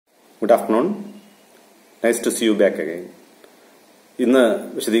Good afternoon. Nice to see you back again. ഇന്ന്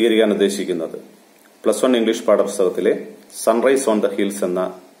വിശദീകരിക്കാൻ ഉദ്ദേശിക്കുന്നത് +1 English പാഠപുസ്തകത്തിലെ sunrise on the hills എന്ന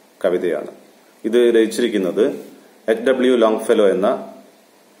കവിതയാണ്. ഇത് രചിച്ചിരിക്കുന്നത് H.W. ലോങ്ഫെല്ലോ എന്ന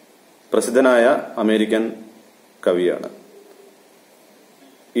പ്രസിദ്ധനായ അമേരിക്കൻ കവിയാണ്.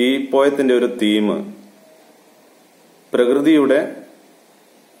 ഈ പോയത്തിന്റെ ഒരു തീം പ്രകൃതിയുടെ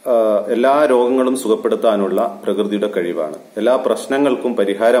എല്ലാ രോഗങ്ങളും സുഖപ്പെടുത്താനുള്ള പ്രകൃതിയുടെ കഴിവാണ്. എല്ലാ പ്രശ്നങ്ങൾക്കും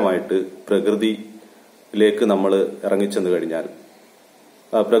പരിഹാരമായിട്ട് പ്രകൃതിയിലേക്ക് നമ്മൾ ഇറങ്ങിച്ചെന്ന് കഴിഞ്ഞാൽ,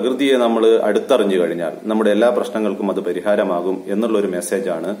 പ്രകൃതിയെ നമ്മൾ അടുത്തറിഞ്ഞു കഴിഞ്ഞാൽ നമ്മുടെ എല്ലാ പ്രശ്നങ്ങൾക്കും അത് പരിഹാരമാകും എന്നുള്ളൊരു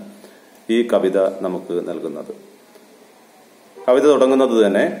മെസ്സേജാണ് ഈ കവിത നമുക്ക് നൽകുന്നത്. കവിത തുടങ്ങുന്നത്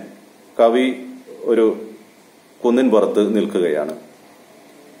തന്നെ കവി ഒരു കുന്നിൻ പുറത്ത് നിൽക്കുകയാണ്.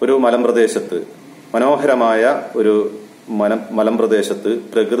 ഒരു മലമ്പ്രദേശത്ത്, മനോഹരമായ ഒരു മലമ്പ്രദേശത്ത്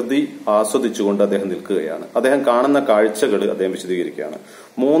പ്രകൃതി ആസ്വദിച്ചുകൊണ്ട് അദ്ദേഹം നിൽക്കുകയാണ്. അദ്ദേഹം കാണുന്ന കാഴ്ചകൾ അദ്ദേഹം വിശദീകരിക്കുകയാണ്.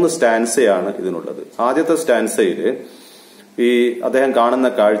 3 സ്റ്റാൻസയാണ് ഇതിനുള്ളത്. ആദ്യത്തെ സ്റ്റാൻസയിൽ ഈ അദ്ദേഹം കാണുന്ന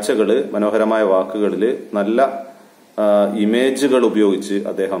കാഴ്ചകൾ മനോഹരമായ വാക്കുകളിൽ നല്ല ഇമേജുകൾ ഉപയോഗിച്ച്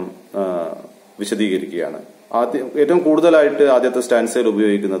അദ്ദേഹം വിശദീകരിക്കുകയാണ്. ഏറ്റവും കൂടുതലായിട്ട് ആദ്യത്തെ സ്റ്റാൻസയിൽ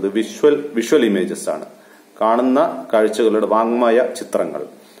ഉപയോഗിക്കുന്നത് വിഷ്വൽ ഇമേജസ് ആണ്. കാണുന്ന കാഴ്ചകളുടെ വാങ്മയ ചിത്രങ്ങൾ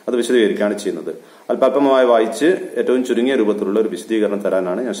അത് വിശദീകരിക്കുകയാണ് ചെയ്യുന്നത്. അല്പമായി വായിച്ച് ഏറ്റവും ചുരുങ്ങിയ രൂപത്തിലുള്ള ഒരു വിശദീകരണം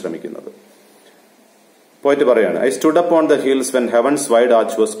തരാനാണ് ഞാൻ ശ്രമിക്കുന്നത്. പോയിട്ട് പറയാണ്, I stood upon the hills when heaven's wide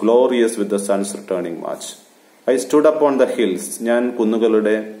arch was glorious with the sun's returning march. I stood upon the hills, ഞാൻ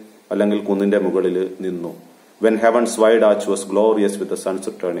കുന്നുകളുടെ അല്ലെങ്കിൽ കുന്നിന്റെ മുകളിൽ നിന്നു. When heaven's wide arch was glorious with the sun's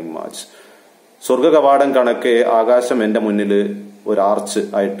returning march. സ്വർഗ കവാടം കണക്കെ ആകാശം എന്റെ മുന്നിൽ ഒരു ആർച്ച്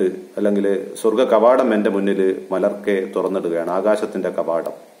ആയിട്ട്, അല്ലെങ്കിൽ സ്വർഗ കവാടം എന്റെ മുന്നിൽ മലർക്കെ തുറന്നിടുകയാണ്. ആകാശത്തിന്റെ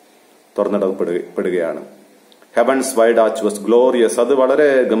കവാടം തുറന്നിടപ്പെടുകയാണ്. Heavens wide arch was glorious, അത് വളരെ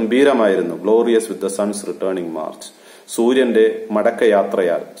ഗംഭീരമായിരുന്നു. Glorious with the sons returning March, സൂര്യന്റെ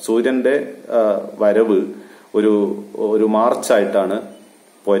മടക്കയാത്രയാൽ, സൂര്യന്റെ വരവ് ഒരു മാർച്ചായിട്ടാണ്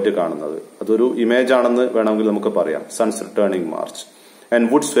പോയിട്ട് കാണുന്നത്. അതൊരു ഇമേജ് ആണെന്ന് വേണമെങ്കിൽ നമുക്ക് പറയാം. Sons returning March. And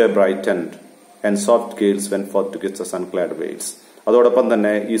Woods wear brightened and soft ഗെയിൽസ് when fourth to kiss the sun-clad Wales. അതോടൊപ്പം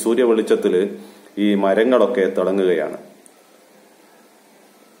തന്നെ ഈ സൂര്യ വെളിച്ചത്തിൽ ഈ മരങ്ങളൊക്കെ തിളങ്ങുകയാണ്.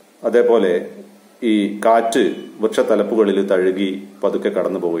 അതേപോലെ ഈ കാറ്റ് വൃക്ഷത്തലപ്പുകളിൽ തഴുകി പതുക്കെ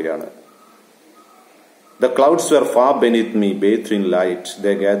കടന്നു പോവുകയാണ്. The clouds were far beneath me, bathed in light.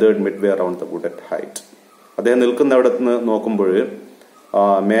 They gathered midway around the wooded height. അദ്ദേഹം നിൽക്കുന്നവിടെ നിന്ന് നോക്കുമ്പോൾ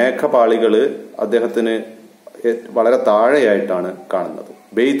മേഘപാളികള് അദ്ദേഹത്തിന് വളരെ താഴെയായിട്ടാണ് കാണുന്നത്.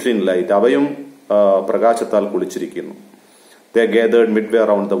 bathed in light, അവയും പ്രകാശത്താൽ കുളിച്ചിരിക്കുന്നു. They gathered midway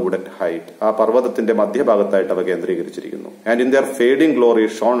around the wooded height. ആ പർവ്വതത്തിന്റെ മധ്യഭാഗത്തായിട്ട് അവ കേന്ദ്രീകരിച്ചിരിക്കുന്നു. And in their fading glory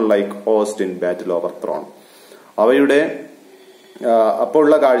shone like host in battle overthrown. അവയുടെ അപ്പോൾ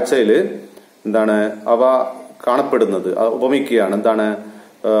ഉള്ള കാഴ്ചയിൽ എന്താണ് അവ കാണപ്പെടുന്നത്, ഉപമിക്കുകയാണ്. എന്താണ്?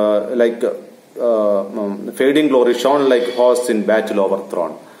 Like fading glory Sean like host in ബാറ്റിൽ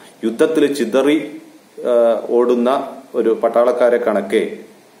ഓവർത്രോൺ. യുദ്ധത്തിൽ ചിതറി ഓടുന്ന ഒരു പട്ടാളക്കാരെ കണക്കെ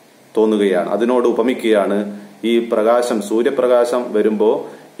തോന്നുകയാണ്. അതിനോട് ഉപമിക്കുകയാണ്. ഈ പ്രകാശം, സൂര്യപ്രകാശം വരുമ്പോ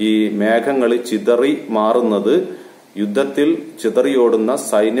ഈ മേഘങ്ങൾ ചിതറി മാറുന്നത് യുദ്ധത്തിൽ ചിതറിയോടുന്ന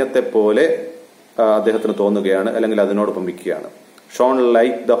സൈന്യത്തെ പോലെ അദ്ദേഹത്തിന് തോന്നുകയാണ്, അല്ലെങ്കിൽ അതിനോട് ഉപമിക്കുകയാണ്. ഷോൺ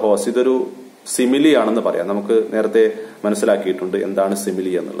ലൈക്ക് ദ ഹോസ്, ഇതൊരു സിമിലി ആണെന്ന് പറയാം. നമുക്ക് നേരത്തെ മനസ്സിലാക്കിയിട്ടുണ്ട് എന്താണ്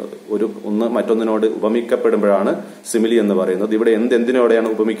സിമിലി എന്നുള്ളത്. ഒന്ന് മറ്റൊന്നിനോട് ഉപമിക്കപ്പെടുമ്പോഴാണ് സിമിലി എന്ന് പറയുന്നത്. ഇവിടെ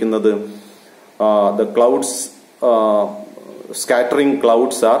എന്തിനോടെയാണ് ഉപമിക്കുന്നത്? The clouds, scattering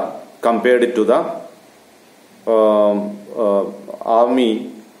clouds R compared to the army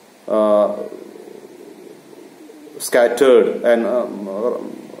scattered and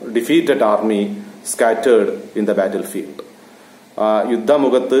defeated army scattered in the battlefield.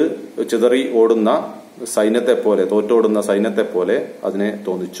 യുദ്ധമുഖത്ത് ചിതറി ഓടുന്ന സൈന്യത്തെ പോലെ, തോറ്റോടുന്ന സൈന്യത്തെ പോലെ അതിനെ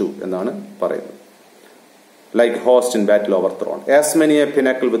തോന്നിച്ചു എന്നാണ് പറയുന്നത്. Like host in battle overthrown. As many a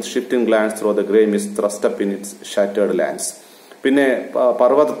pinnacle with shifting glance through the grey mist thrust up in its shattered lands. പിന്നെ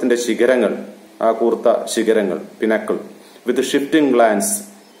പർവ്വതത്തിന്റെ ശിഖരങ്ങൾ, ആ കൂർത്ത ശിഖരങ്ങൾ, പിനാക്കിൾ വിത്ത് ഷിഫ്റ്റിംഗ് ഗ്ലാൻസ്,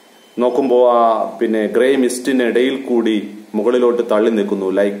 നോക്കുമ്പോൾ ആ പിന്നെ ഗ്രേ മിസ്റ്റിനിടയിൽ കൂടി മുകളിലോട്ട് തള്ളി നിൽക്കുന്നു.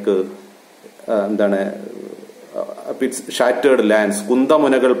 ലൈക്ക് എന്താണ്, ഷാറ്റേർഡ് ലാൻഡ്സ്,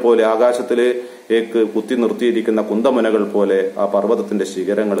 കുന്തമുനകൾ പോലെ, ആകാശത്തിലേക്ക് കുത്തി നിർത്തിയിരിക്കുന്ന കുന്തമുനകൾ പോലെ ആ പർവ്വതത്തിന്റെ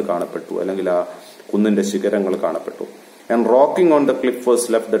ശിഖരങ്ങൾ കാണപ്പെട്ടു, അല്ലെങ്കിൽ ആ കുന്നിന്റെ ശിഖരങ്ങൾ കാണപ്പെട്ടു. And rocking on the cliff was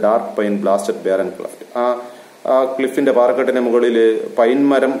left the dark pine blasted bear and cleft. ആ ക്ലിഫിന്റെ പാറക്കെട്ടിന് മുകളിൽ പൈൻ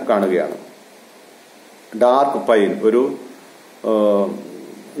മരം കാണുകയാണ്. ഡാർക്ക് പൈൻ, ഒരു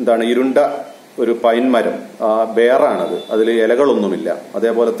എന്താണ്, ഇരുണ്ട ഒരു പൈൻ മരം, ബെയറാണത്. അതിൽ ഇലകളൊന്നുമില്ല.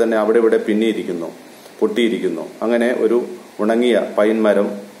 അതേപോലെ തന്നെ അവിടെ ഇവിടെ പിന്നിയിരിക്കുന്നു, പൊട്ടിയിരിക്കുന്നു. അങ്ങനെ ഒരു ഉണങ്ങിയ പൈൻ മരം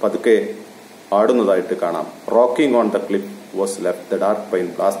പതുക്കെ ആടുന്നതായിട്ട് കാണാം. Rocking on the cliff was left. The dark pine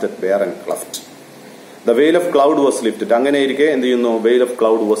blasted bare and cleft. The veil of cloud was lifted. അങ്ങനെയിരിക്കെ എന്ത് ചെയ്യുന്നു? veil of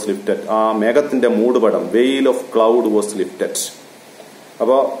cloud was lifted. ആ മേഘത്തിന്റെ മൂടുപടം veil of cloud was lifted.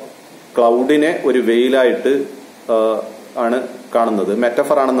 അപ്പോ ക്ലൗഡിനെ ഒരു വെയിലായിട്ട് ആണ് കാണുന്നത്.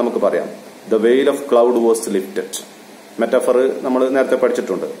 മെറ്റഫർ ആണെന്ന് നമുക്ക് പറയാം. The veil of cloud was lifted. Metaphor നമ്മൾ നേരത്തെ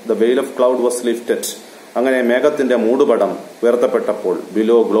പഠിച്ചിട്ടുണ്ട്. The veil of cloud was lifted. അങ്ങനെ മേഘത്തിന്റെ മൂടുപടം ഉയർത്തപ്പെട്ടപ്പോൾ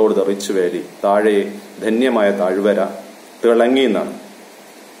ബിലോ ഗ്ലോഡ് ദ റിച്ച് വാലി, താഴെ ധന്യമായ താഴ്വര തിളങ്ങി എന്നാണ്.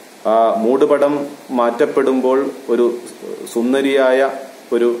 ആ മൂടുപടം മാറ്റപ്പെടുമ്പോൾ ഒരു സുന്ദരിയായ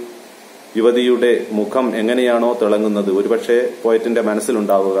ഒരു യുവതിയുടെ മുഖം എങ്ങനെയാണോ തിളങ്ങുന്നത്, ഒരുപക്ഷെ പോയറ്റിന്റെ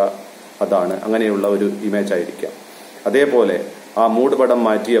മനസ്സിലുണ്ടാവുക അതാണ്, അങ്ങനെയുള്ള ഒരു ഇമേജ് ആയിരിക്കാം. അതേപോലെ ആ മൂടുപടം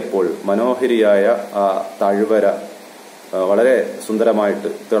മാറ്റിയപ്പോൾ മനോഹരിയായ ആ താഴ്വര വളരെ സുന്ദരമായിട്ട്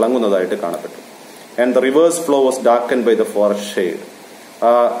തിളങ്ങുന്നതായിട്ട് കാണപ്പെട്ടു. And the reverse flow was darkened by the forest shade.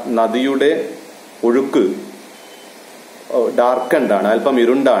 ആ നദിയുടെ ഒഴുക്ക് ഡാർക്കൻഡ് ആണ്, അല്പം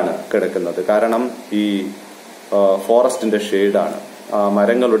ഇരുണ്ടാണ് കിടക്കുന്നത്. കാരണം ഈ ഫോറസ്റ്റിന്റെ ഷെയ്ഡാണ്,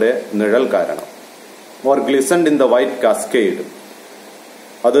 മരങ്ങളുടെ നിഴൽ കാരണം. Or ഗ്ലിസൺഡ് in the white cascade,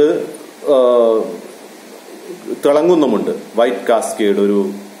 അത് തിളങ്ങുന്നുമുണ്ട്. വൈറ്റ് കാസ്കേഡ്, ഒരു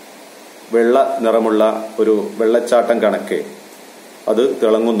വെള്ള നിറമുള്ള ഒരു വെള്ളച്ചാട്ടം കണക്കെ അത്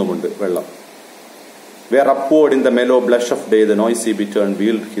തിളങ്ങുന്നുമുണ്ട് വെള്ളം. Where upward in the mellow blush off day the noisy bittern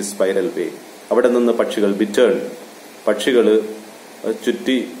wheeled his spiral വേ. അവിടെ നിന്ന് പക്ഷികൾ ബിറ്റേൺ, പക്ഷികൾ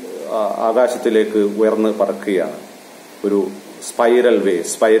ചുറ്റി ആകാശത്തിലേക്ക് ഉയർന്ന് പറക്കുകയാണ്. ഒരു സ്പൈറൽ വേ,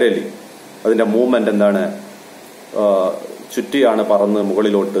 സ്പൈറലി, അതിന്റെ മൂവ്മെന്റ് എന്താണ്? ചുറ്റിയാണ് പറന്ന്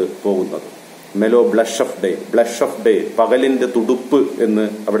മുകളിലോട്ട് പോകുന്നത്. Mellow blush off day, blush off day, പകലിന്റെ തുടുപ്പ് എന്ന്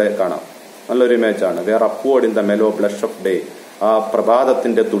അവിടെ കാണാം. നല്ലൊരു ഇമേജ് ആണ്. Where upward in the mellow blush off day, ആ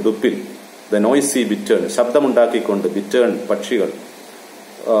പ്രഭാതത്തിന്റെ തുടുപ്പിൽ. The noisy bittern, ശബ്ദമുണ്ടാക്കിക്കൊണ്ട്. ബിറ്റേൺ, പക്ഷികൾ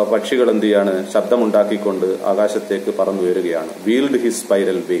എന്ത് ചെയ്യാണ്? ശബ്ദമുണ്ടാക്കിക്കൊണ്ട് ആകാശത്തേക്ക് പറന്നുയരുകയാണ്. വീൽഡ് ഹിസ്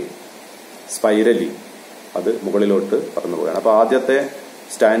സ്പൈറൽ വേ, സ്പൈരലി, അത് മുകളിലോട്ട് പറന്നു പോവുകയാണ്. അപ്പൊ ആദ്യത്തെ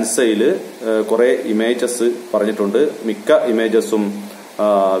സ്റ്റാൻസയിൽ കുറെ ഇമേജസ് പറഞ്ഞിട്ടുണ്ട്. മിക്ക ഇമേജസും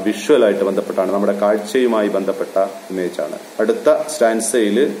വിഷ്വലായിട്ട് ബന്ധപ്പെട്ടാണ്, നമ്മുടെ കാഴ്ചയുമായി ബന്ധപ്പെട്ട ഇമേജാണ്. അടുത്ത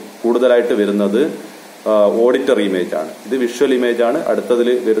സ്റ്റാൻസയിൽ കൂടുതലായിട്ട് വരുന്നത് ഓഡിറ്ററി ഇമേജ് ആണ്. ഇത് വിഷ്വൽ ഇമേജ് ആണ്. അടുത്തതിൽ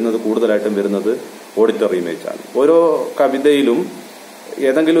വരുന്നത് കൂടുതലായിട്ടും വരുന്നത് ഓഡിറ്ററി ഇമേജ് ആണ്. ഓരോ കവിതയിലും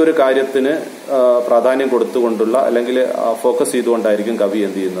ഏതെങ്കിലും ഒരു കാര്യത്തിന് പ്രാധാന്യം കൊടുത്തുകൊണ്ടുള്ള അല്ലെങ്കിൽ ഫോക്കസ് ചെയ്തുകൊണ്ടായിരിക്കും കവി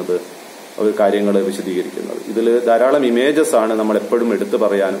എന്ത് ചെയ്യുന്നത്, ഒരു കാര്യങ്ങൾ വിശദീകരിക്കുന്നത്. ഇതിൽ ധാരാളം ഇമേജസ് ആണ് നമ്മൾ എപ്പോഴും എടുത്തു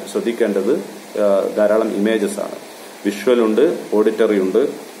പറയാൻ ശ്രദ്ധിക്കേണ്ടത്. ധാരാളം ഇമേജസ് ആണ്. വിഷ്വൽ ഉണ്ട്, ഓഡിറ്ററി ഉണ്ട്,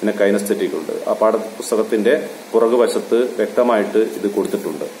 പിന്നെ കൈനസ്തെറ്റിക് ഉണ്ട്. ആ പാഠപുസ്തകത്തിന്റെ പുറകുവശത്ത് വ്യക്തമായിട്ട് ഇത്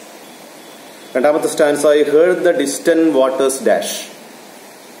കൊടുത്തിട്ടുണ്ട്. രണ്ടാമത്തെ stance, I heard the distant waters dash,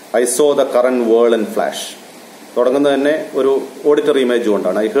 I so the current വേൾ and flash. തുടങ്ങുന്നത് തന്നെ ഒരു ഓഡിറ്ററി ഇമേജ്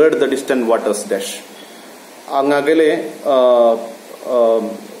കൊണ്ടാണ്. I heard the distant waters dash, അങ്ങകലെ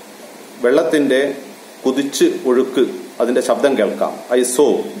വെള്ളത്തിന്റെ കുതിച്ച് ഒഴുക്ക്, അതിന്റെ ശബ്ദം കേൾക്കാം. I so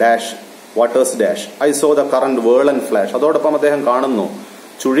dash waters dash, I so the current വേൾ and flash. അതോടൊപ്പം അദ്ദേഹം കാണുന്നു,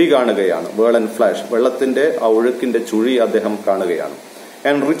 ചുഴി കാണുകയാണ്. വേൾ ആൻഡ് ഫ്ലാഷ്, വെള്ളത്തിന്റെ ആ ഒഴുക്കിന്റെ ചുഴി അദ്ദേഹം കാണുകയാണ്.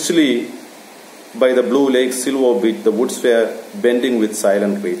 And richly by the blue lake silver beach the Woods wear bending with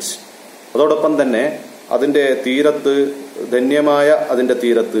silent reach. അതോടൊപ്പം തന്നെ അതിന്റെ തീരത്ത്, ധന്യമായ അതിന്റെ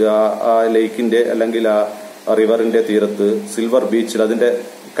തീരത്ത്, ആ ലേക്കിന്റെ അല്ലെങ്കിൽ ആ റിവറിന്റെ തീരത്ത്, സിൽവർ ബീച്ചിൽ, അതിന്റെ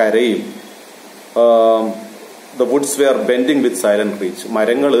കരയിൽ the Woods wear bending with silent reach,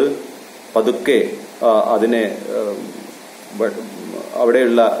 മരങ്ങള് പതുക്കെ അതിനെ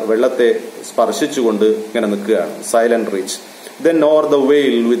അവിടെയുള്ള വെള്ളത്തെ സ്പർശിച്ചുകൊണ്ട് ഇങ്ങനെ നിൽക്കുകയാണ്. Silent reach. Then or the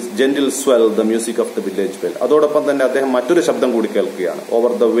വെയിൽ വിത്ത് gentle swell the music of the village bell. അതോടൊപ്പം തന്നെ അദ്ദേഹം മറ്റൊരു ശബ്ദം കൂടി കേൾക്കുകയാണ്.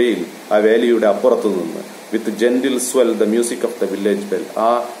 ഓവർ ദ വെയിൽ, ആ വേലിയുടെ അപ്പുറത്തു നിന്ന്. വിത്ത് gentle swell the music of the village bell, ആ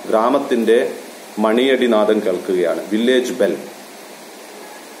ഗ്രാമത്തിന്റെ മണിയടിനാദം കേൾക്കുകയാണ്. വില്ലേജ് ബെൽ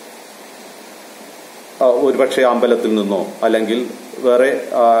ഒരുപക്ഷെ അമ്പലത്തിൽ നിന്നോ അല്ലെങ്കിൽ വേറെ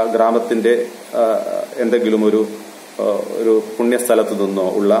ഗ്രാമത്തിന്റെ എന്തെങ്കിലും ഒരു പുണ്യസ്ഥലത്തു നിന്നോ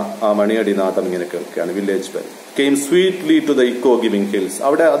ഉള്ള ആ മണിയടിനാദം ഇങ്ങനെ കേൾക്കുകയാണ്. Village bell came sweetly to the eco giving hills.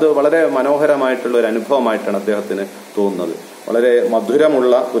 അവിടെ അത് വളരെ മനോഹരമായിട്ടുള്ള ഒരു അനുഭവമായിട്ടാണ് അദ്ദേഹത്തിന് തോന്നുന്നത്. വളരെ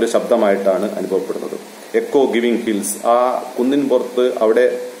മധുരമുള്ള ഒരു ശബ്ദമായിട്ടാണ് അനുഭവപ്പെടുന്നത്. എക്കോ ഗിവിംഗ് ഹിൽസ്, ആ കുന്നിൻ പുറത്ത് അവിടെ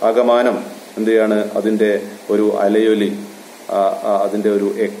ആകമാനം എന്ത് ചെയ്യാണ്, അതിന്റെ ഒരു അലയൊലി, അതിന്റെ ഒരു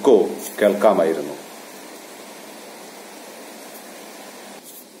എക്കോ കേൾക്കാമായിരുന്നു.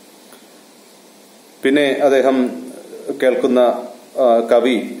 പിന്നെ അദ്ദേഹം കേൾക്കുന്ന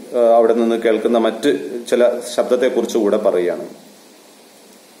കവി അവിടെ നിന്ന് കേൾക്കുന്ന മറ്റ് ചില ശബ്ദത്തെക്കുറിച്ച് കൂടെ പറയുകയാണ്.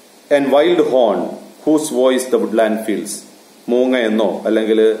 And wild horn whose voice the Woodland feels. മൂങ്ങ എന്നോ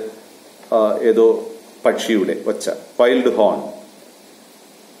അല്ലെങ്കിൽ ഏതോ പക്ഷിയുടെ ഒച്ച. Wild horn,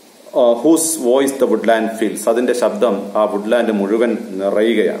 whose voice the Woodland feels, അതിന്റെ ശബ്ദം ആ വുഡ്ലാൻഡ് മുഴുവൻ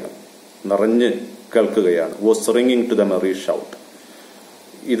നിറയുകയാണ്, നിറഞ്ഞ് കേൾക്കുകയാണ്. Was ringing to the Maria shout.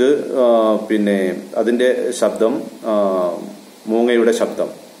 ഇത് പിന്നെ അതിന്റെ ശബ്ദം, മൂങ്ങയുടെ ശബ്ദം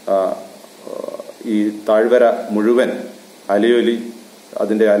ഈ താഴ്വര മുഴുവൻ അലയൊലി,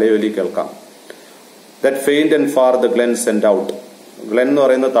 അതിന്റെ അലയൊലി കേൾക്കാം. That feigned and far the Glenn send out. Glenn എന്ന്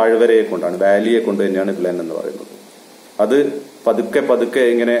പറയുന്നത് താഴ്വരയെ കൊണ്ടാണ്, വാലിയെ കൊണ്ട് തന്നെയാണ് ഗ്ലെൻ എന്ന് പറയുന്നത്. അത് പതുക്കെ പതുക്കെ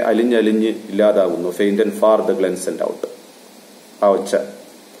ഇങ്ങനെ അലിഞ്ഞലിഞ്ഞ് ഇല്ലാതാകുന്നു. Feigned and far the Glenn send out, ആ ഒച്ച.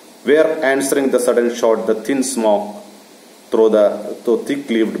 Where answering the sudden shot the thin smoke through thick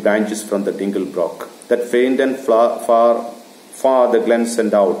leaved branches from the dingle brook. That faint and far the glen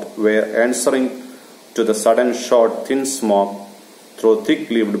sent out, were answering to the sudden short thin smoke through thick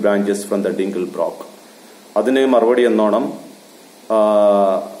leaved branches from the dingle brook. അതിന് മറുപടി എന്നോണം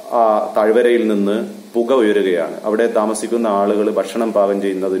ആ താഴ്വരയിൽ നിന്ന് പുക ഉയരുകയാണ്. അവിടെ താമസിക്കുന്ന ആളുകൾ ഭക്ഷണം പാകം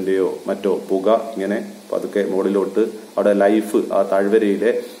ചെയ്യുന്നതിന്റെയോ മറ്റോ പുക ഇങ്ങനെ പതുക്കെ മുകളിലോട്ട്, അവിടെ ലൈഫ്, ആ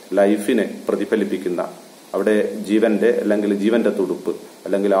താഴ്വരയിലെ ലൈഫിനെ പ്രതിഫലിപ്പിക്കുന്ന, അവിടെ ജീവന്റെ അല്ലെങ്കിൽ ജീവന്റെ തുടുപ്പ്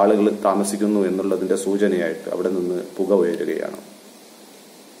അല്ലെങ്കിൽ ആളുകൾ താമസിക്കുന്നു എന്നുള്ളതിന്റെ സൂചനയായിട്ട് അവിടെ നിന്ന് പുക ഉയരുകയാണ്.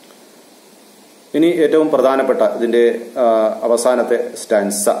 ഇനി ഏറ്റവും പ്രധാനപ്പെട്ട ഇതിന്റെ അവസാനത്തെ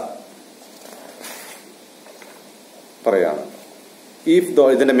സ്റ്റാൻസ പറയാണ്.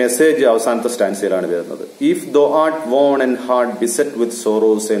 ഇതിന്റെ മെസ്സേജ് അവസാനത്തെ സ്റ്റാൻസയിലാണ് വരുന്നത്. If though art von and heart ബിസെറ്റ് with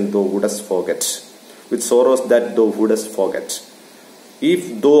sorrows and though വുഡസ്റ്റ് forget, with sorrows that though വുഡസ്റ്റ് forget. If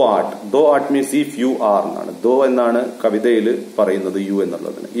though art, though art means if you are എന്നാണ്. ദോ എന്നാണ് കവിതയിൽ പറയുന്നത്, യു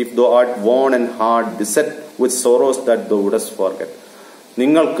എന്നുള്ളതിന്. If though art von and heart ബിസെറ്റ് with sorrows that though വുഡസ്റ്റ് forget.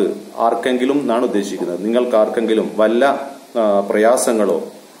 നിങ്ങൾക്ക് ആർക്കെങ്കിലും എന്നാണ് ഉദ്ദേശിക്കുന്നത്, നിങ്ങൾക്ക് ആർക്കെങ്കിലും വല്ല പ്രയാസങ്ങളോ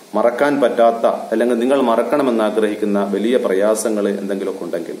മറക്കാൻ പറ്റാത്ത അല്ലെങ്കിൽ നിങ്ങൾ മറക്കണമെന്ന് ആഗ്രഹിക്കുന്ന വലിയ പ്രയാസങ്ങൾ എന്തെങ്കിലുമൊക്കെ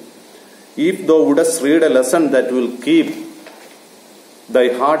ഉണ്ടെങ്കിൽ, if though വുഡസ്റ്റ് read A lesson that will keep ദൈ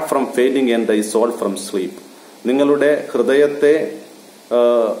ഹാർട്ട് ഫ്രം ഫെയിലിംഗ് ആൻഡ് ദൈ സോൾ ഫ്രം സ്ലീപ്പ്. നിങ്ങളുടെ ഹൃദയത്തെ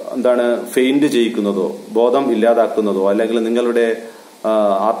ഫെയിന്റ് ചെയ്യിക്കുന്നതോ ബോധം ഇല്ലാതാക്കുന്നതോ അല്ലെങ്കിൽ നിങ്ങളുടെ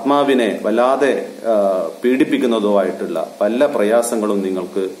ആത്മാവിനെ വല്ലാതെ പീഡിപ്പിക്കുന്നതോ ആയിട്ടുള്ള പല പ്രയാസങ്ങളും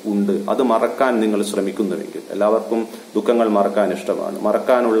നിങ്ങൾക്ക് ഉണ്ട്. അത് മറക്കാൻ നിങ്ങൾ ശ്രമിക്കുന്നുവെങ്കിൽ, എല്ലാവർക്കും ദുഃഖങ്ങൾ മറക്കാൻ ഇഷ്ടമാണ്,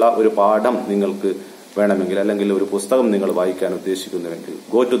 മറക്കാനുള്ള ഒരു പാഠം നിങ്ങൾക്ക് വേണമെങ്കിൽ അല്ലെങ്കിൽ ഒരു പുസ്തകം നിങ്ങൾ വായിക്കാൻ ഉദ്ദേശിക്കുന്നുവെങ്കിൽ,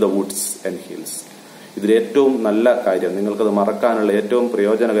 go to the Woods and hills. ഇതിലേറ്റവും നല്ല കാര്യം, നിങ്ങൾക്കത് മറക്കാനുള്ള ഏറ്റവും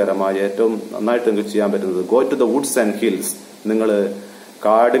പ്രയോജനകരമായ, ഏറ്റവും നന്നായിട്ട് നിങ്ങൾക്ക് ചെയ്യാൻ പറ്റുന്നത്, go to the Woods and hills. നിങ്ങൾ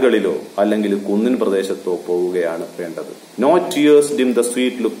കാടുകളിലോ അല്ലെങ്കിൽ കുന്നിൻ പ്രദേശത്തോ പോവുകയാണ് വേണ്ടത്. No tears dim the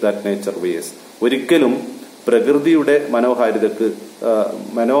sweet look that nature vase. ഒരിക്കലും പ്രകൃതിയുടെ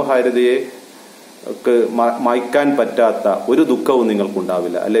മനോഹാരിതയെ മായ്ക്കാൻ പറ്റാത്ത ഒരു ദുഃഖവും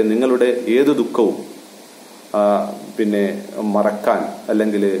നിങ്ങൾക്കുണ്ടാവില്ല. അല്ലെ, നിങ്ങളുടെ ഏത് ദുഃഖവും പിന്നെ മറക്കാൻ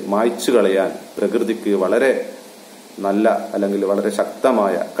അല്ലെങ്കിൽ മായ്ച്ചു കളയാൻ പ്രകൃതിക്ക് വളരെ നല്ല അല്ലെങ്കിൽ വളരെ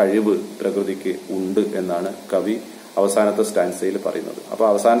ശക്തമായ കഴിവ് പ്രകൃതിക്ക് ഉണ്ട് എന്നാണ് കവി അവസാനത്തെ സ്റ്റാൻസയിൽ പറയുന്നത്. അപ്പൊ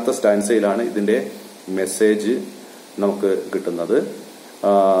അവസാനത്തെ സ്റ്റാൻസയിലാണ് ഇതിന്റെ മെസ്സേജ് നമുക്ക് കിട്ടുന്നത്.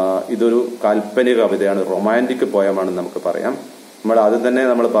 ഇതൊരു കാൽപ്പനിക കവിതയാണ്, റൊമാൻറ്റിക് പോയമാണെന്ന് നമുക്ക് പറയാം. നമ്മൾ ആദ്യം തന്നെ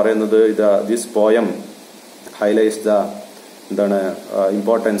നമ്മൾ പറയുന്നത് this poem highlights the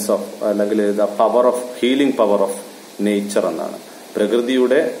importance of അല്ലെങ്കിൽ the power of healing power of nature എന്നാണ്.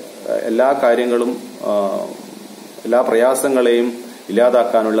 പ്രകൃതിയുടെ എല്ലാ കാര്യങ്ങളും എല്ലാ പ്രയാസങ്ങളെയും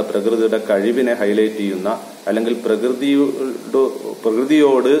ഇല്ലാതാക്കാനുള്ള പ്രകൃതിയുടെ കഴിവിനെ ഹൈലൈറ്റ് ചെയ്യുന്ന അല്ലെങ്കിൽ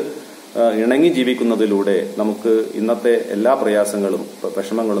പ്രകൃതിയോട് ഇണങ്ങി ജീവിക്കുന്നതിലൂടെ നമുക്ക് ഇന്നത്തെ എല്ലാ പ്രയാസങ്ങളും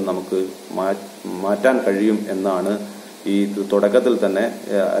വിഷമങ്ങളും നമുക്ക് മാറ്റാൻ കഴിയും എന്നാണ് ഈ തുടക്കത്തിൽ തന്നെ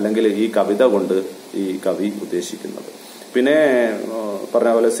അല്ലെങ്കിൽ ഈ കവിത കൊണ്ട് ഈ കവി ഉദ്ദേശിക്കുന്നത്. പിന്നെ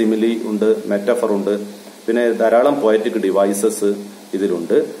പറഞ്ഞ പോലെ സിമിലി ഉണ്ട്, മെറ്റഫർ ഉണ്ട്, പിന്നെ ധാരാളം പോയറ്റിക് ഡിവൈസസ്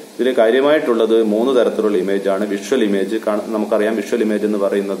ഇതിലുണ്ട്. ഇതിൽ കാര്യമായിട്ടുള്ളത് 3 തരത്തിലുള്ള ഇമേജാണ്. വിഷ്വൽ ഇമേജ്, നമുക്കറിയാം വിഷ്വൽ ഇമേജ് എന്ന്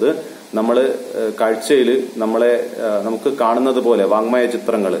പറയുന്നത് നമ്മൾ കാഴ്ചയിൽ നമുക്ക് കാണുന്നത് പോലെ വാങ്മയ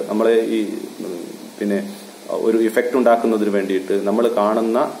ചിത്രങ്ങൾ നമ്മളെ ഈ പിന്നെ ഒരു ഇഫക്റ്റ് ഉണ്ടാക്കുന്നതിന് വേണ്ടിയിട്ട് നമ്മൾ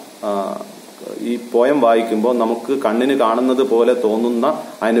കാണുന്ന ഈ പോയം വായിക്കുമ്പോൾ നമുക്ക് കണ്ണിന് കാണുന്നത് പോലെ തോന്നുന്ന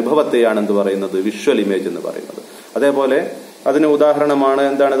അനുഭവത്തെയാണ് എന്ത് പറയുന്നത്, വിഷ്വൽ ഇമേജ് എന്ന് പറയുന്നത്. അതേപോലെ അതിന് ഉദാഹരണമാണ്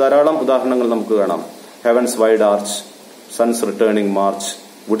ധാരാളം ഉദാഹരണങ്ങൾ നമുക്ക് കാണാം. Heavens wide arch, sons returning March,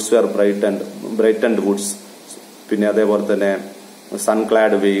 Woods wear brightened Woods, പിന്നെ അതേപോലെ തന്നെ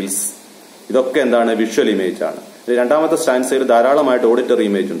സൺക്ലാഡ് വെയിൽസ്. ഇതൊക്കെ വിഷ്വൽ ഇമേജ് ആണ്. രണ്ടാമത്തെ സ്റ്റാൻസയിൽ ധാരാളമായിട്ട് ഓഡിറ്ററി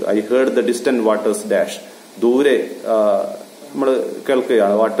ഇമേജ് ഉണ്ട്. I heard the distant waters dash, ദൂരെ നമ്മൾ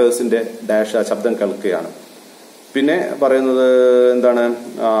കേൾക്കുകയാണ്, വാട്ടേഴ്സിന്റെ ഡാഷ്, ആ ശബ്ദം കേൾക്കുകയാണ്. പിന്നെ പറയുന്നത്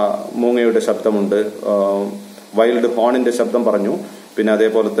മൂങ്ങയുടെ ശബ്ദമുണ്ട്, വൈൽഡ് ഹോണിന്റെ ശബ്ദം പറഞ്ഞു, പിന്നെ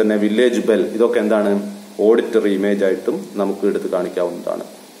അതേപോലെ തന്നെ വില്ലേജ് ബെൽ. ഇതൊക്കെ ഓഡിറ്ററി ഇമേജ് ആയിട്ടും നമുക്ക് എടുത്ത് കാണിക്കാവുന്നതാണ്.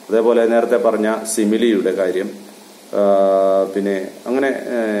 അതേപോലെ നേരത്തെ പറഞ്ഞ സിമിലിയുടെ കാര്യം, പിന്നെ അങ്ങനെ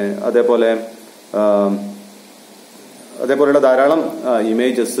അതേപോലെയുള്ള ധാരാളം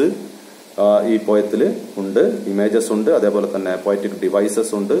ഇമേജസ് ഈ പോയത്തിൽ ഉണ്ട്. ഇമേജസ് ഉണ്ട്, അതേപോലെ തന്നെ പോയറ്റിക്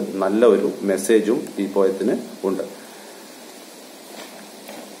ഡിവൈസസ് ഉണ്ട്, നല്ല ഒരു മെസ്സേജും ഈ പോയത്തിന് ഉണ്ട്.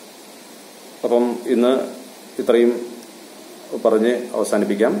 അപ്പം ഇന്ന് ഇത്രയും പറഞ്ഞ്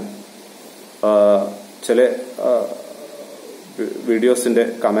അവസാനിപ്പിക്കാം. ചില വീഡിയോസിന്റെ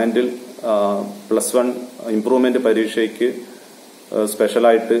കമന്റിൽ +1 ഇംപ്രൂവ്മെന്റ് പരീക്ഷയ്ക്ക്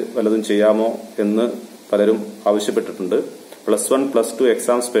സ്പെഷ്യലായിട്ട് വല്ലതും ചെയ്യാമോ എന്ന് പലരും ആവശ്യപ്പെട്ടിട്ടുണ്ട്. +1 +2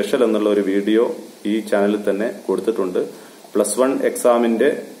 എക്സാം സ്പെഷ്യൽ എന്നുള്ള ഒരു വീഡിയോ ഈ ചാനലിൽ തന്നെ കൊടുത്തിട്ടുണ്ട്. +1 എക്സാമിന്റെ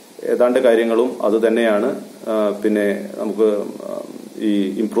ഏതാണ്ട് കാര്യങ്ങളും അത് തന്നെയാണ് പിന്നെ നമുക്ക് ഈ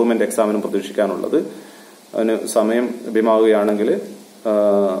ഇംപ്രൂവ്മെന്റ് എക്സാമിനും പ്രതീക്ഷിക്കാനുള്ളത്. അതിന് സമയം ലഭ്യമാവുകയാണെങ്കിൽ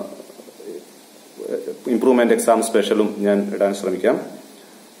ഇംപ്രൂവ്മെന്റ് എക്സാം സ്പെഷ്യലും ഞാൻ ഇടാൻ ശ്രമിക്കാം.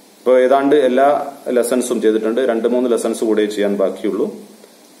 ഇപ്പോൾ ഏതാണ്ട് എല്ലാ ലെസൺസും ചെയ്തിട്ടുണ്ട്. 2-3 ലെസൺസ് കൂടെ ചെയ്യാൻ ബാക്കിയുള്ളൂ.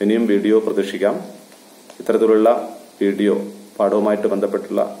 ഇനിയും വീഡിയോ പ്രതീക്ഷിക്കാം. ഇത്തരത്തിലുള്ള വീഡിയോ, പാഠവുമായിട്ട്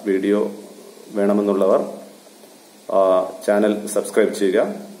ബന്ധപ്പെട്ടുള്ള വീഡിയോ വേണമെന്നുള്ളവർ ചാനൽ സബ്സ്ക്രൈബ് ചെയ്യുക.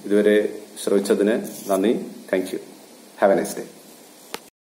 ഇതുവരെ ശ്രമിച്ചതിന് നന്ദി. Thank you. Have A nice day.